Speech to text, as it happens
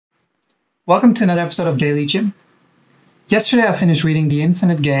Welcome to another episode of Daily Gym. Yesterday I finished reading The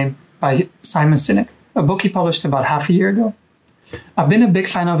Infinite Game by Simon Sinek, a book he published about half a year ago. I've been a big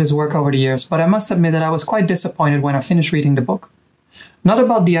fan of his work over the years, but I must admit that I was quite disappointed when I finished reading the book. Not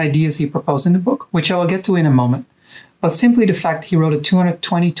about the ideas he proposed in the book, which I will get to in a moment, but simply the fact he wrote a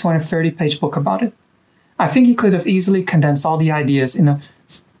 220, 230 page book about it. I think he could have easily condensed all the ideas in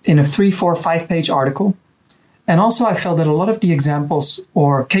a 3, 4, 5 page article. And also I felt that a lot of the examples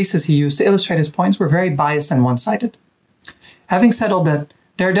or cases he used to illustrate his points were very biased and one-sided. Having said all that,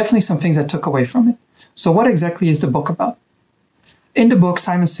 there are definitely some things I took away from it. So what exactly is the book about? In the book,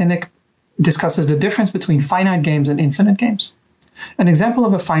 Simon Sinek discusses the difference between finite games and infinite games. An example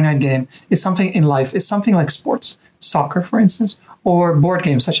of a finite game is something in life is something like sports, soccer for instance, or board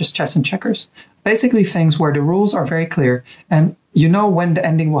games such as chess and checkers. Basically things where the rules are very clear and you know when the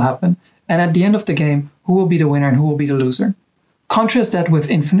ending will happen, and at the end of the game, who will be the winner and who will be the loser. Contrast that with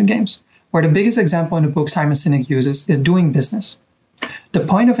infinite games, where the biggest example in the book Simon Sinek uses is doing business. The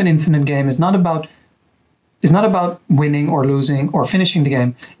point of an infinite game is not about winning or losing or finishing the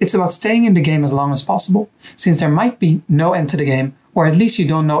game. It's about staying in the game as long as possible, since there might be no end to the game, or at least you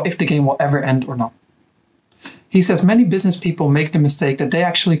don't know if the game will ever end or not. He says many business people make the mistake that they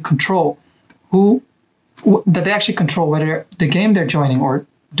actually control whether the game they're joining or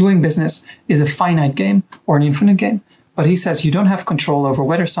doing business is a finite game or an infinite game. But he says you don't have control over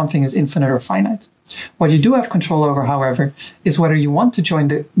whether something is infinite or finite. What you do have control over, however, is whether you want to join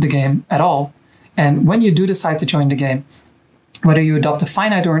the game at all. And when you do decide to join the game, whether you adopt a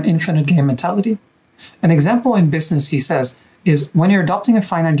finite or an infinite game mentality. An example in business, he says, is when you're adopting a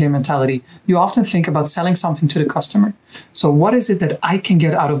finite game mentality, you often think about selling something to the customer. So what is it that I can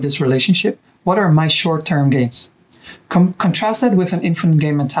get out of this relationship? What are my short-term gains? Contrast that with an infinite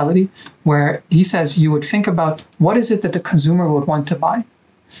game mentality, where he says you would think about what is it that the consumer would want to buy.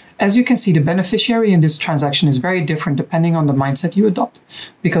 As you can see, the beneficiary in this transaction is very different depending on the mindset you adopt.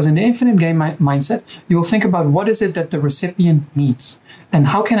 Because in the infinite game mindset, you will think about what is it that the recipient needs and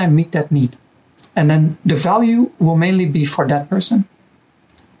how can I meet that need? And then the value will mainly be for that person.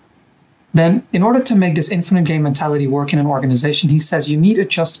 Then, in order to make this infinite game mentality work in an organization, he says you need a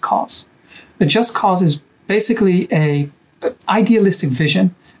just cause. A just cause is basically an idealistic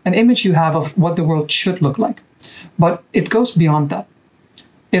vision, an image you have of what the world should look like. But it goes beyond that.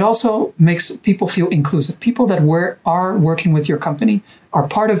 It also makes people feel inclusive. People that are working with your company, are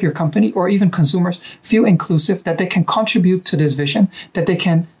part of your company, or even consumers feel inclusive, that they can contribute to this vision, that they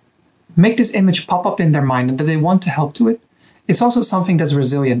can make this image pop up in their mind and that they want to help to it. It's also something that's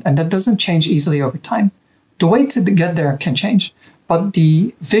resilient and that doesn't change easily over time. The way to get there can change, but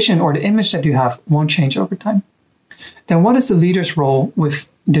the vision or the image that you have won't change over time. Then what is the leader's role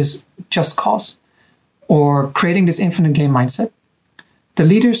with this just cause or creating this infinite game mindset? The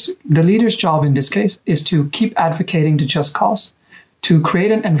leader's job in this case is to keep advocating the just cause, to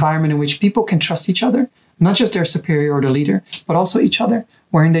create an environment in which people can trust each other, not just their superior or the leader, but also each other,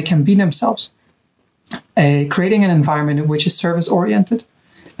 wherein they can be themselves. Creating an environment in which is service-oriented,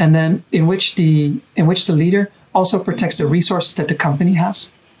 and then in which the leader also protects the resources that the company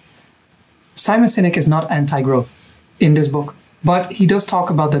has. Simon Sinek is not anti-growth in this book, but he does talk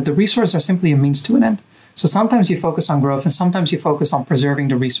about that the resources are simply a means to an end. So sometimes you focus on growth and sometimes you focus on preserving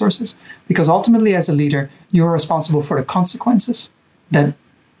the resources, because ultimately as a leader, you're responsible for the consequences that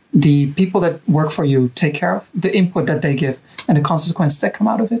the people that work for you take care of, the input that they give, and the consequences that come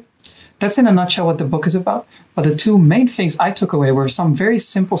out of it. That's in a nutshell what the book is about. But the two main things I took away were some very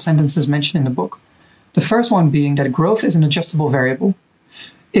simple sentences mentioned in the book. The first one being that growth is an adjustable variable.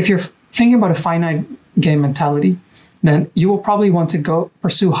 If you're thinking about a finite game mentality, then you will probably want to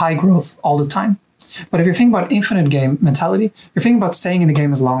pursue high growth all the time. But if you're thinking about infinite game mentality, you're thinking about staying in the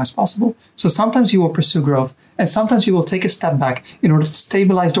game as long as possible. So sometimes you will pursue growth, and sometimes you will take a step back in order to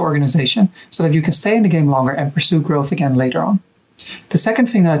stabilize the organization so that you can stay in the game longer and pursue growth again later on. The second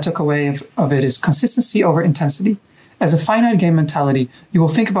thing that I took away of it is consistency over intensity. As a finite game mentality, you will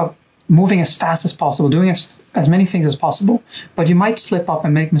think about moving as fast as possible, doing as many things as possible, but you might slip up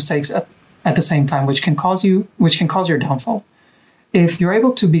and make mistakes at the same time, which can cause your downfall. If you're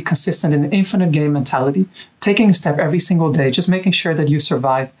able to be consistent in an infinite game mentality, taking a step every single day, just making sure that you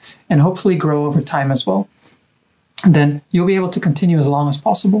survive and hopefully grow over time as well, then you'll be able to continue as long as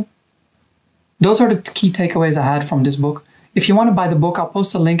possible. Those are the key takeaways I had from this book. If you want to buy the book, I'll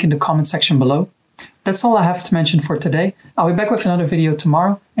post a link in the comment section below. That's all I have to mention for today. I'll be back with another video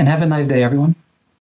tomorrow, and have a nice day, everyone.